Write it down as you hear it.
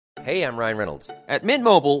Hey, I'm Ryan Reynolds. At Mint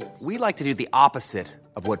Mobile, we like to do the opposite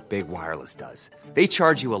of what Big Wireless does. They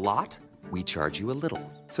charge you a lot, we charge you a little.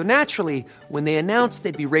 So naturally, when they announced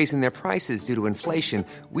they'd be raising their prices due to inflation,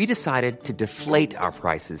 we decided to deflate our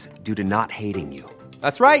prices due to not hating you.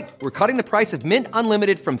 That's right. We're cutting the price of Mint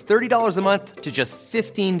Unlimited from $30 a month to just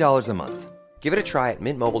 $15 a month. Give it a try at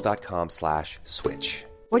mintmobile.com/switch.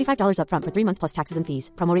 $45 up front for 3 months plus taxes and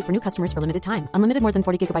fees. Promo rate for new customers for limited time. Unlimited more than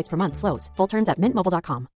 40 gigabytes per month. Slows full terms at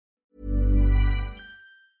mintmobile.com.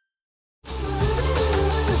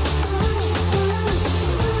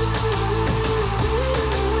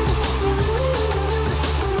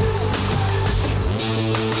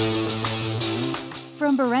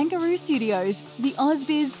 From Barangaroo Studios, the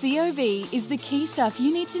AusBiz COB is the key stuff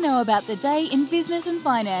you need to know about the day in business and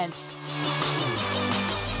finance.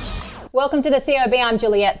 Welcome to the COB. I'm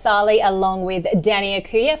Juliette Sarli along with Danny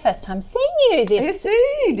Akuya. First time seeing you this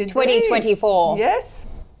 2024. Yes,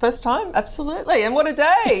 first time, absolutely. And what a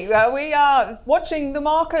day. We are watching the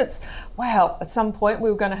markets. Well, at some point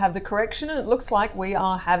we were going to have the correction, and it looks like we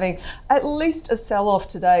are having at least a sell-off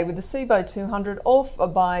today, with the COB 200 off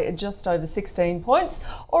by just over 16 points,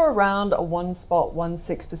 or around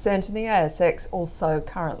 1.16%, and the ASX also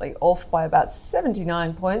currently off by about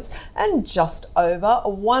 79 points and just over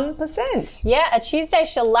 1%. Yeah, a Tuesday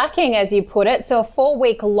shellacking, as you put it. So a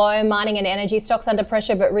 4-week low, mining and energy stocks under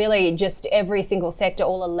pressure, but really just every single sector,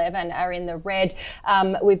 all 11 are in the red.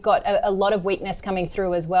 We've got a lot of weakness coming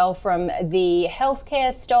through as well from the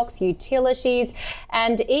healthcare stocks, utilities,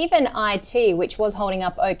 and even IT, which was holding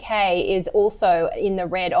up okay, is also in the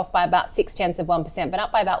red, off by about 0.6%, but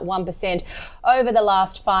up by about 1% over the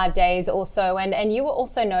last 5 days or so. And you were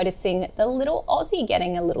also noticing the little Aussie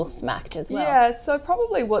getting a little smacked as well. Yeah, so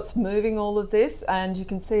probably what's moving all of this, and you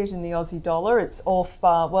can see it in the Aussie dollar, it's off,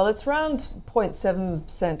 it's around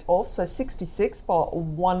 0.7% off, so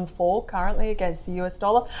 66.14 currently against the US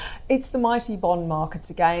dollar. It's the mighty bond markets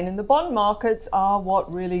again, and the bond markets are what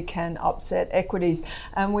really can upset equities,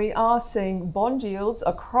 and we are seeing bond yields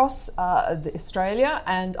across Australia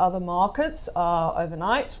and other markets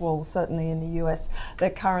overnight. Well, certainly in the US, they're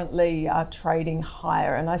currently trading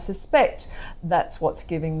higher, and I suspect that's what's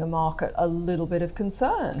giving the market a little bit of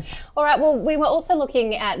concern. All right, well, we were also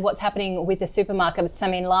looking at what's happening with the supermarkets. I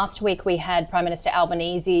mean, last week we had Prime Minister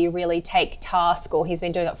Albanese really take task, or he's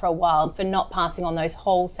been doing it for a while, for not passing on those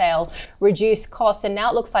wholesale reduced costs, and now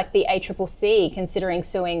it looks like the ACCC considering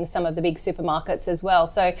suing some of the big supermarkets as well.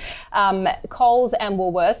 So Coles and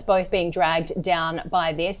Woolworths both being dragged down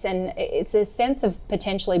by this, and it's a sense of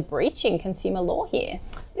potentially breaching consumer law here.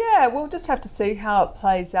 Yeah, we'll just have to see how it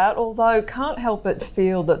plays out, although can't help but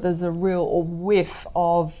feel that there's a real whiff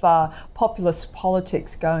of populist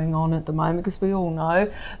politics going on at the moment, because we all know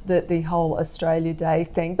that the whole Australia Day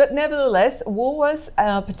thing. But nevertheless, Woolworths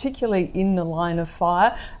are particularly in the line of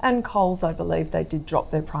fire, and Coles, I believe they did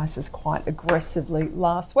drop their prices quite aggressively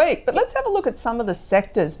last week. But let's have a look at some of the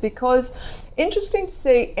sectors, because interesting to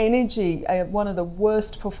see energy, one of the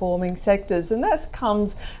worst performing sectors, and that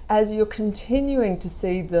comes as you're continuing to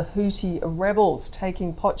see the Houthi rebels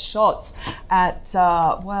taking pot shots at,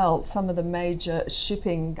 some of the major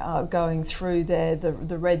shipping going through there,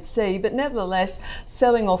 the Red Sea, but nevertheless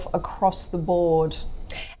selling off across the board.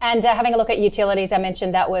 And having a look at utilities, I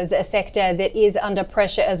mentioned that was a sector that is under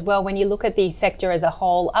pressure as well. When you look at the sector as a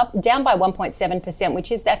whole, down by 1.7%,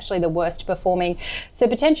 which is actually the worst performing. So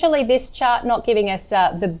potentially this chart not giving us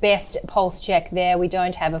the best pulse check there. We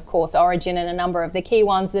don't have, of course, Origin and a number of the key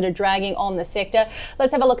ones that are dragging on the sector.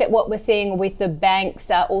 Let's have a look at what we're seeing with the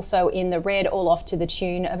banks also in the red, all off to the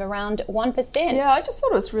tune of around 1%. Yeah, I just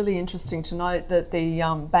thought it was really interesting to note that the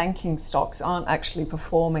banking stocks aren't actually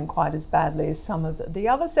performing quite as badly as some of the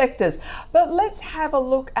other sectors. But let's have a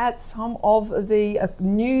look at some of the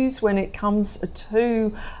news when it comes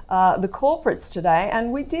to the corporates today.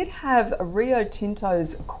 And we did have Rio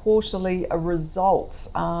Tinto's quarterly results.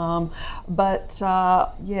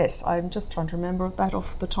 Yes, I'm just trying to remember that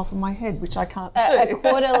off the top of my head, which I can't do. A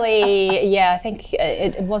quarterly, yeah, I think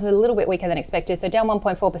it was a little bit weaker than expected. So down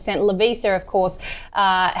 1.4%. Lavisa, of course,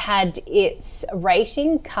 had its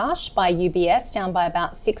rating cut by UBS, down by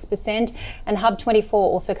about 6%. And Hub24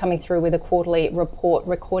 also coming through with a quarterly report,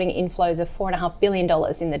 recording inflows of $4.5 billion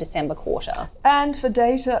in the December quarter. And for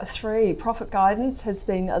Data3, profit guidance has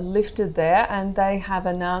been lifted there, and they have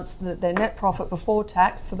announced that their net profit before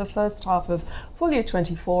tax for the first half of full year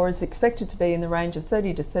 24 is expected to be in the range of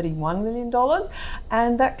 $30 to $31 million,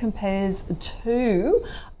 and that compares to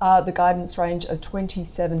the guidance range of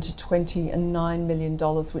 $27 to $29 million,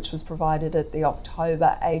 which was provided at the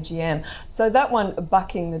October AGM. So that one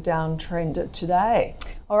bucking the downtrend today.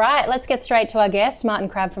 All right, let's get straight to our guest, Martin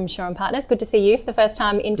Crabb from Shaw & Partners. Good to see you for the first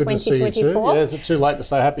time in Good 2024. to see you too. Yeah, is it too late to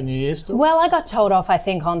say Happy New Year still? Well, I got told off, I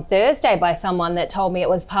think, on Thursday by someone that told me it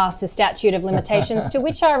was past the statute of limitations, to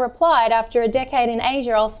which I replied, after a decade in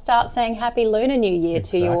Asia, I'll start saying Happy Lunar New Year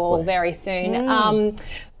to you all very soon.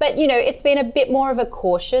 But, you know, it's been a bit more of a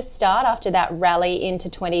cautious start after that rally into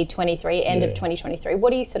 2023, end of 2023.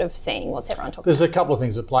 What are you sort of seeing? What's everyone talking about? There's a couple of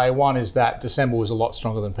things at play. One is that December was a lot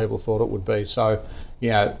stronger than people thought it would be. So, you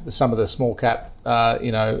know, some of the small cap,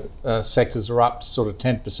 sectors are up sort of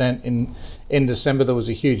 10%. In December, there was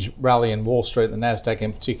a huge rally in Wall Street, the Nasdaq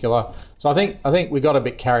in particular. So I think we got a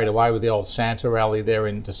bit carried away with the old Santa rally there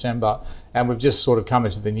in December, and we've just sort of come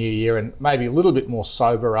into the new year and maybe a little bit more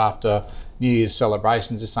sober after New Year's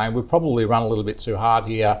celebrations, is saying we've probably run a little bit too hard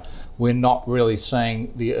here. We're not really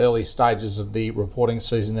seeing the early stages of the reporting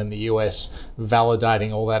season in the US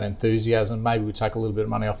validating all that enthusiasm. Maybe we take a little bit of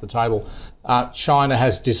money off the table. China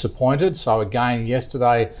has disappointed. So again,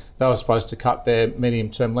 yesterday they were supposed to cut their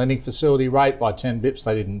medium-term lending facility rate by 10 bips.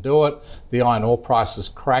 They didn't do it. The iron ore price has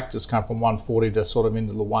cracked. It's come from 140 to sort of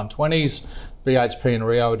into the 120s. BHP and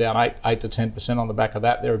Rio are down 8 to 10% on the back of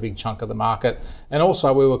that. They're a big chunk of the market. And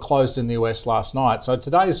also we were closed in the US last night. So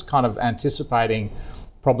today's kind of anticipating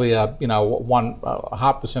probably a 0.5%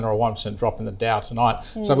 or a 1% drop in the Dow tonight.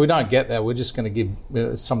 So if we don't get there, we're just going to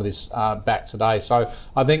give some of this back today. So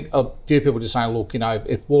I think a few people just saying, look, you know,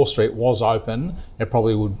 if Wall Street was open, it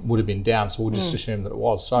probably would have been down. So we'll just assume that it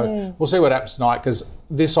was. So we'll see what happens tonight, because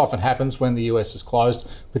this often happens when the US is closed,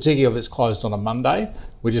 particularly if it's closed on a Monday.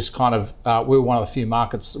 We just kind of, we're one of the few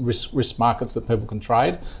markets, risk markets that people can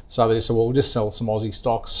trade. So they just said, well, we'll just sell some Aussie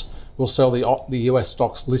stocks. We'll sell the US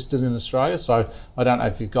stocks listed in Australia. So I don't know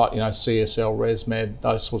if you've got, you know, CSL, ResMed,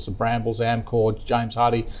 those sorts of Brambles, Amcor, James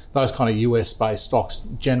Hardie, those kind of US-based stocks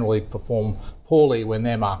generally perform poorly when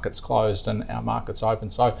their market's closed and our market's open.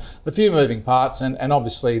 So a few moving parts, and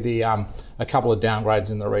obviously the a couple of downgrades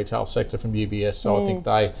in the retail sector from UBS. So I think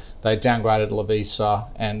they downgraded Lovisa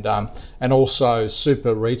and also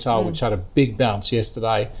Super Retail, which had a big bounce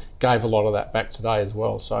yesterday, gave a lot of that back today as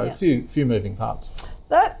well. So a few moving parts.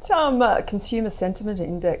 That consumer sentiment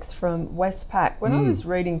index from Westpac, when I was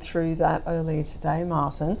reading through that earlier today,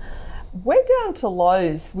 Martin, we're down to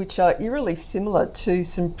lows which are eerily similar to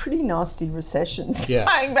some pretty nasty recessions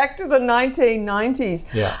going back to the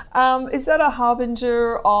 1990s. Is that a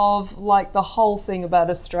harbinger of, like, the whole thing about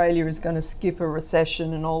Australia is going to skip a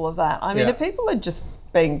recession and all of that? I mean, if people are just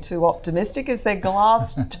being too optimistic, is their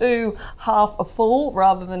glass too half full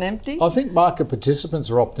rather than empty? I think market participants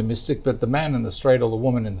are optimistic, but the man in the street or the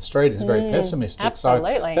woman in the street is very pessimistic.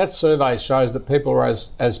 Absolutely. So that survey shows that people are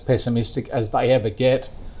as pessimistic as they ever get.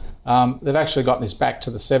 They've actually got this back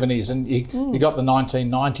to the 70s, and you got the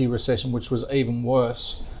 1990 recession, which was even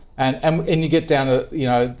worse. And you get down to, you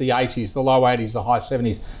know, the 80s, the low 80s, the high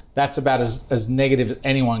 70s. That's about as negative as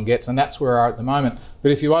anyone gets, and that's where we are at the moment.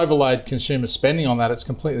 But if you overload consumer spending on that, it's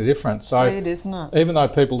completely different. So it is, isn't it? Even though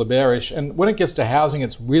people are bearish, and when it gets to housing,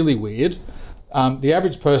 it's really weird. The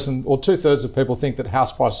average person, or 2/3 of people, think that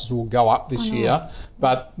house prices will go up this year,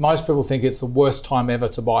 but most people think it's the worst time ever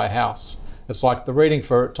to buy a house. It's like the reading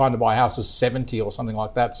for time to buy a house is 70 or something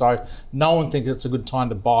like that. So no one thinks it's a good time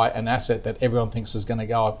to buy an asset that everyone thinks is going to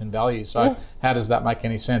go up in value. So how does that make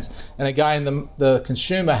any sense? And again, the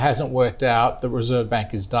consumer hasn't worked out the Reserve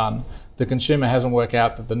Bank is done. The consumer hasn't worked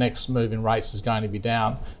out that the next move in rates is going to be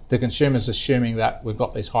down. The consumer's assuming that we've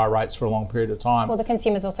got these high rates for a long period of time. Well, the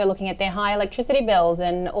consumer's also looking at their high electricity bills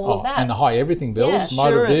and all of that. And the high everything bills,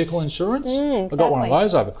 motor vehicle insurance. I got one of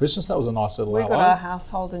those over Christmas. That was a nice little outlay. We've got our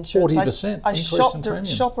household insurance. 40% increase in premium.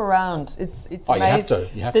 Shop around. It's amazing.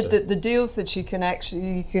 You have to. The deals that you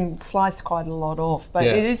can slice quite a lot off, but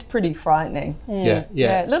it is pretty frightening.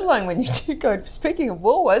 Yeah. Let alone when you do go, speaking of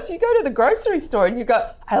Woolworths, you go to the grocery store and you go,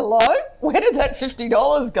 hello? Where did that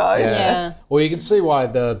 $50 go? Yeah. Well, you can see why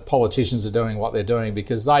the politicians are doing what they're doing,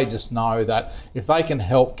 because they just know that if they can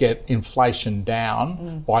help get inflation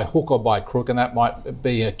down by hook or by crook, and that might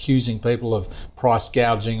be accusing people of price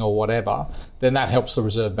gouging or whatever, then that helps the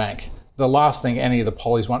Reserve Bank. The last thing any of the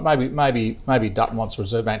pollies want, maybe Dutton wants the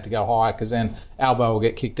Reserve Bank to go higher, because then Albo will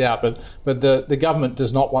get kicked out. But the government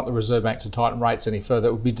does not want the Reserve Bank to tighten rates any further.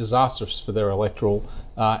 It would be disastrous for their electoral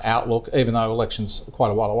outlook, even though elections are quite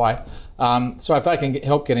a while away. So if they can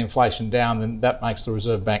help get inflation down, then that makes the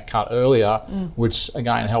Reserve Bank cut earlier, which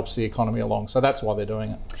again helps the economy along. So that's why they're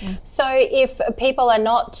doing it. So if people are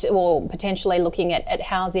not, or potentially looking at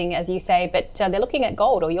housing, as you say, but they're looking at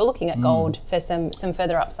gold, or you're looking at gold for some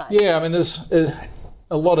further upside. Yeah, I mean, there's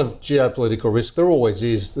a lot of geopolitical risk. There always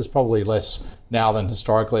is. There's probably less now than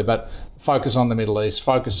historically. But focus on the Middle East,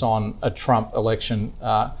 focus on a Trump election,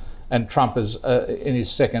 and Trump is in his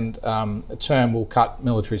second term will cut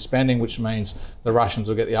military spending, which means the Russians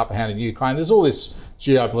will get the upper hand in Ukraine. There's all this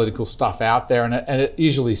geopolitical stuff out there, and it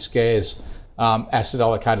usually scares asset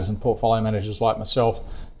allocators and portfolio managers like myself.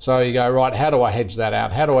 So you go, right, how do I hedge that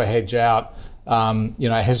out? How do I hedge out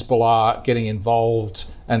Hezbollah getting involved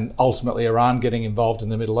and ultimately Iran getting involved in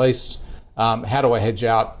the Middle East? How do I hedge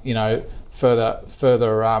out,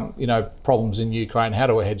 further problems in Ukraine? How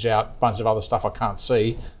do I hedge out a bunch of other stuff I can't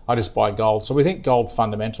see? I just buy gold. So we think gold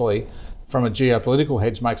fundamentally from a geopolitical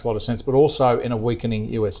hedge makes a lot of sense, but also in a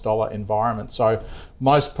weakening US dollar environment. So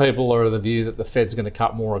most people are of the view that the Fed's going to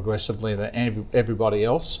cut more aggressively than everybody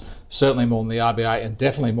else, certainly more than the RBA and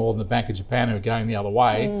definitely more than the Bank of Japan, who are going the other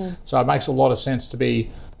way. So it makes a lot of sense to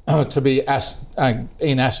be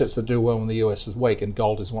in assets that do well when the US is weak, and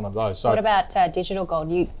gold is one of those. So what about digital gold?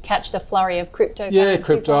 You catch the flurry of crypto? Yeah,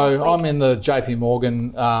 crypto. I'm in the JP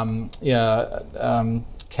Morgan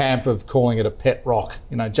camp of calling it a pet rock.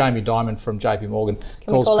 Jamie Dimon from JP Morgan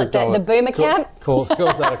calls crypto the boomer camp? Calls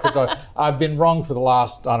that a crypto. I've been wrong for the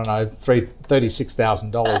last,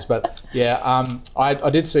 $36,000. But yeah, I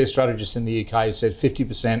did see a strategist in the UK who said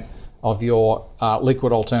 50% of your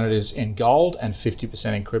liquid alternatives in gold and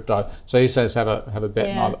 50% in crypto. So he says have a bet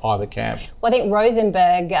in either camp. Well, I think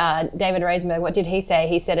David Rosenberg, what did he say?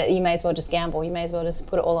 He said you may as well just gamble. You may as well just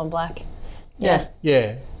put it all on black. Yeah.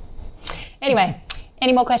 Anyway,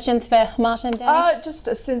 any more questions for Martin, Danny?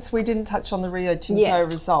 Just since we didn't touch on the Rio Tinto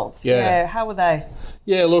results. Yeah. How were they?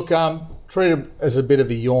 Yeah, look, treated as a bit of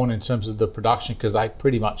a yawn in terms of the production because they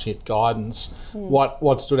pretty much hit guidance.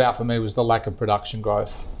 What stood out for me was the lack of production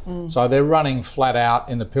growth. So they're running flat out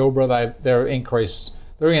in the Pilbara. They're going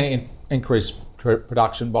to increase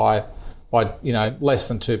production by less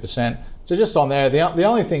than 2%. So just on there, the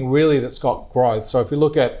only thing really that's got growth. So if you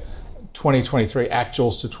look at 2023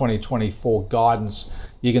 actuals to 2024 guidance,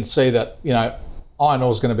 you can see that iron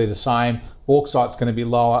ore is going to be the same, bauxite's going to be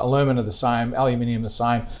lower, alumina the same, aluminium the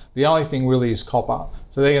same. The only thing really is copper.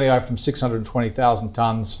 So they're going to go from 620,000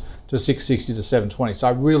 tonnes to 660 to 720.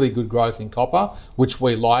 So really good growth in copper, which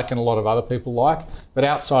we like and a lot of other people like. But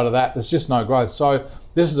outside of that, there's just no growth. So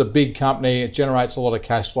this is a big company. It generates a lot of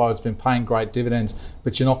cash flow. It's been paying great dividends,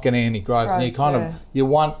 but you're not getting any growth. And you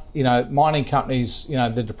want, mining companies,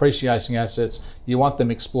 the depreciating assets, you want them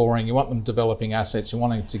exploring, you want them developing assets, you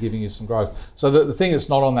want them to giving you some growth. So the thing that's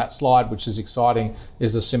not on that slide, which is exciting,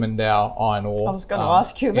 is the Simandou iron ore. I was going to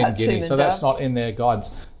ask you about Simandou. So that's not in their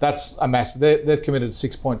guidance. That's a massive. They've committed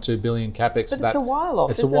 6.2 billion capex. But it's a while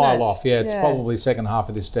off. It's a while off. Yeah, it's probably second half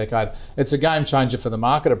of this decade. It's a game changer for the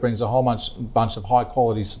market. It brings a whole bunch of high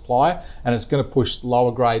quality supply, and it's going to push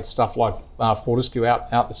lower grade stuff like Fortescue out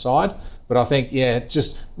the side. But I think,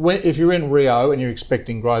 if you're in Rio and you're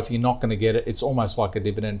expecting growth, you're not going to get it. It's almost like a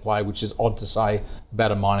dividend play, which is odd to say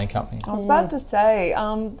about a mining company. I was about to say,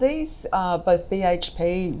 these, both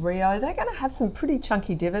BHP, Rio, they're going to have some pretty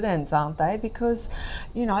chunky dividends, aren't they? Because,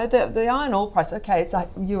 the iron ore price, okay, it's like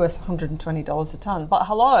US $120 a tonne. But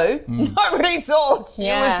hello, nobody thought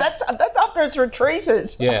that's after it's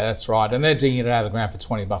retreated. Yeah, that's right. And they're digging it out of the ground for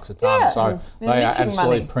 $20 a tonne. So they are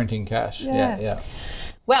absolutely printing cash. Yeah.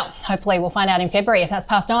 Well, hopefully we'll find out in February if that's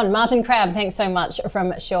passed on. Martin Crabb, thanks so much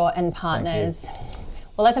from Shaw and Partners.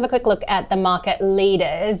 Well, let's have a quick look at the market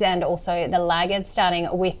leaders and also the laggards, starting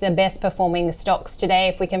with the best performing stocks today.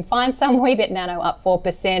 If we can find some, Weebit Nano up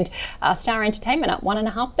 4%, Star Entertainment up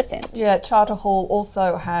 1.5%. Yeah, Charter Hall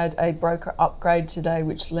also had a broker upgrade today,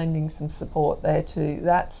 which is lending some support there to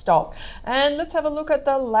that stock. And let's have a look at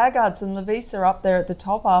the laggards, and Lovisa up there at the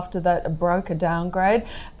top after that broker downgrade.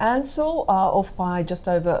 Ansell off by just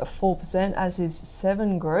over 4%, as is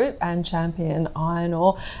Seven Group and Champion Iron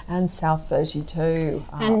Ore, and South 32.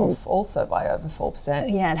 And also by over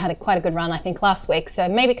 4%. Yeah, it had quite a good run, I think, last week. So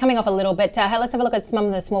maybe coming off a little bit. Let's have a look at some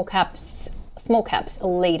of the small caps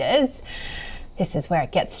leaders. This is where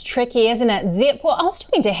it gets tricky, isn't it? Zip. Well, I was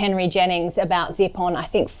talking to Henry Jennings about Zip on, I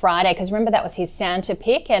think, Friday, because remember that was his Santa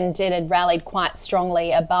pick, and it had rallied quite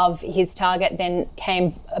strongly above his target, then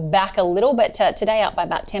came back a little bit today, up by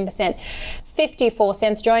about 10%. 54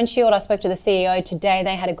 cents. Drone Shield, I spoke to the CEO today.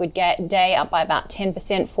 They had a good day, up by about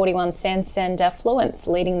 10%, 41 cents. And Fluence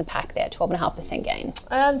leading the pack there, 12.5% gain.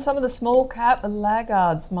 And some of the small cap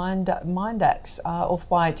laggards, Mindax off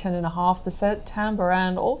by 10.5%,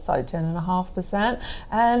 Tamboran also 10.5%,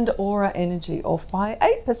 and Aura Energy off by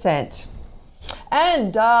 8%.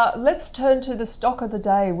 And let's turn to the stock of the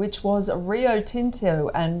day, which was Rio Tinto,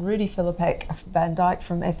 and Rudy Philippek Van Dyke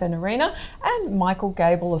from FN Arena and Michael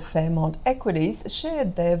Gable of Fairmont Equities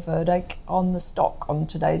shared their verdict on the stock on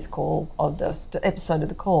today's call, of the episode of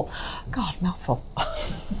the call. God, mouthful.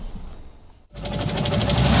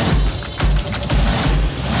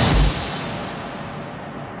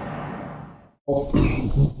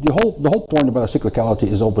 The whole point about cyclicality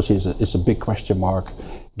is obviously is a big question mark,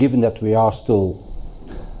 given that we are still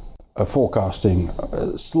forecasting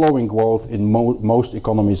slowing growth in most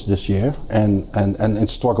economies this year and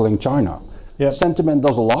struggling China. Yep. Sentiment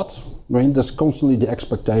does a lot. I mean, there's constantly the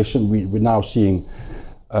expectation. We're now seeing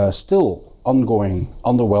still ongoing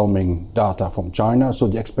underwhelming data from China, so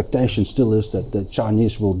the expectation still is that the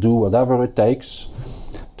Chinese will do whatever it takes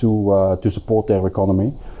to support their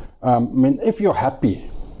economy. I mean, if you're happy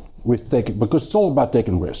with taking, because it's all about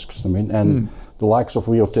taking risks. I mean, and the likes of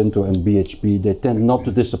Rio Tinto and BHP, they tend not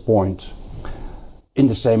to disappoint in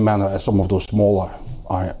the same manner as some of those smaller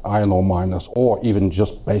iron ore miners, or even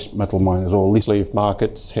just base metal miners, or at least If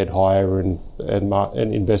markets head higher and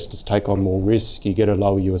investors take on more risk, you get a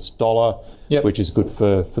lower US dollar, Yep. which is good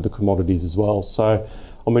for the commodities as well. So,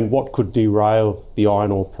 I mean, what could derail the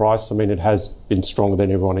iron ore price? I mean, it has been stronger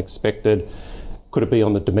than everyone expected. Could it be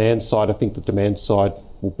on the demand side? I think the demand side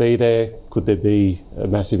will be there. Could there be a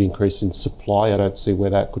massive increase in supply? I don't see where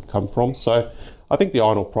that could come from. So I think the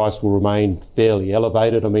iron ore price will remain fairly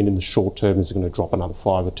elevated. I mean, in the short term, is it going to drop another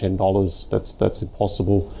 $5 or $10? That's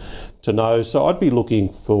impossible to know. So I'd be looking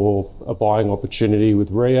for a buying opportunity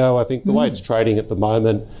with Rio. I think the way it's trading at the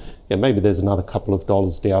moment, maybe there's another couple of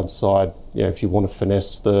dollars downside, if you want to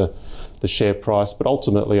finesse the share price. But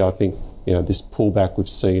ultimately, I think this pullback we've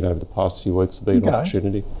seen over the past few weeks will be an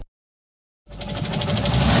opportunity.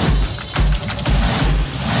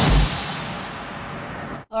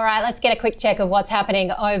 All right, let's get a quick check of what's happening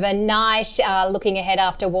overnight. Looking ahead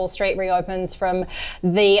after Wall Street reopens from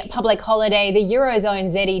the public holiday, the Eurozone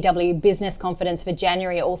ZEW business confidence for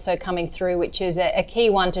January also coming through, which is a key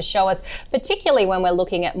one to show us, particularly when we're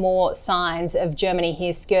looking at more signs of Germany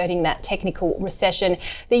here skirting that technical recession.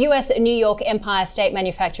 The US New York Empire State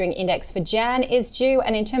Manufacturing Index for Jan is due,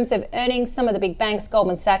 and in terms of earnings, some of the big banks,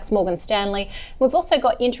 Goldman Sachs, Morgan Stanley. We've also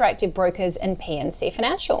got Interactive Brokers and PNC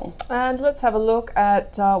Financial. And let's have a look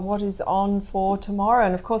at what is on for tomorrow.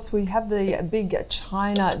 And of course, we have the big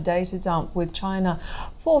China data dump with China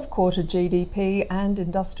fourth quarter GDP and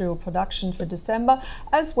industrial production for December,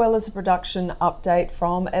 as well as a production update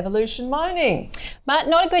from Evolution Mining. But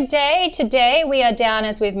not a good day today. We are down,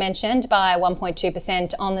 as we've mentioned, by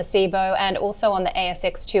 1.2% on the CBO and also on the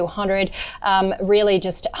ASX 200. Really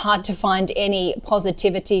just hard to find any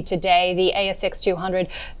positivity today. The ASX 200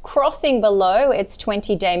 crossing below its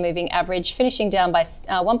 20-day moving average, finishing down by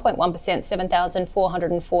 1.1%,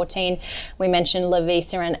 7,414. We mentioned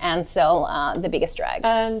Lavisa and Ansell, the biggest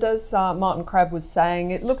drags. And as Martin Crabb was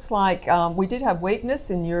saying, it looks like we did have weakness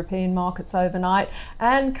in European markets overnight,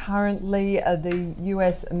 and currently the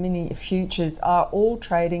US mini futures are all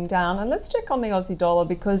trading down. And let's check on the Aussie dollar,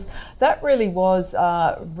 because that really was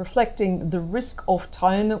reflecting the risk-off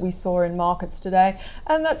tone that we saw in markets today,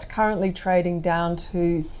 and that's currently trading down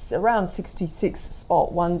to around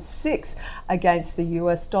 66.16 against the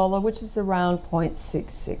US dollar, which is around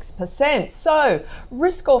 0.66%. So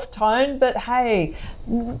risk-off tone, but hey,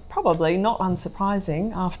 probably not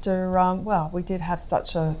unsurprising after, we did have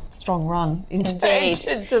such a strong run into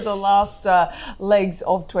the last legs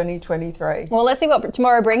of 2023. Well, let's see what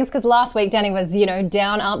tomorrow brings, because last week, Danny, was,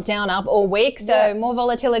 down, up all week. So more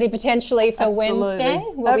volatility potentially for Wednesday.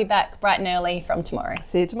 We'll be back bright and early from tomorrow.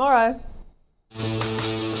 See you tomorrow.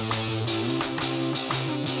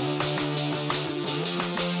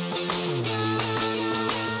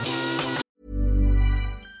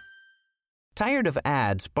 Tired of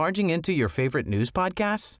ads barging into your favorite news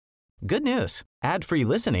podcasts? Good news. Ad-free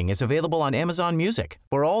listening is available on Amazon Music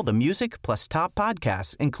for all the music plus top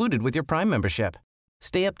podcasts included with your Prime membership.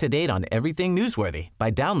 Stay up to date on everything newsworthy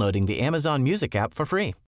by downloading the Amazon Music app for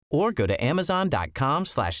free, or go to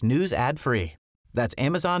amazon.com/news ad free. That's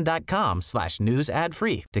amazon.com/news ad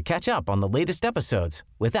free to catch up on the latest episodes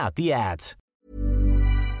without the ads.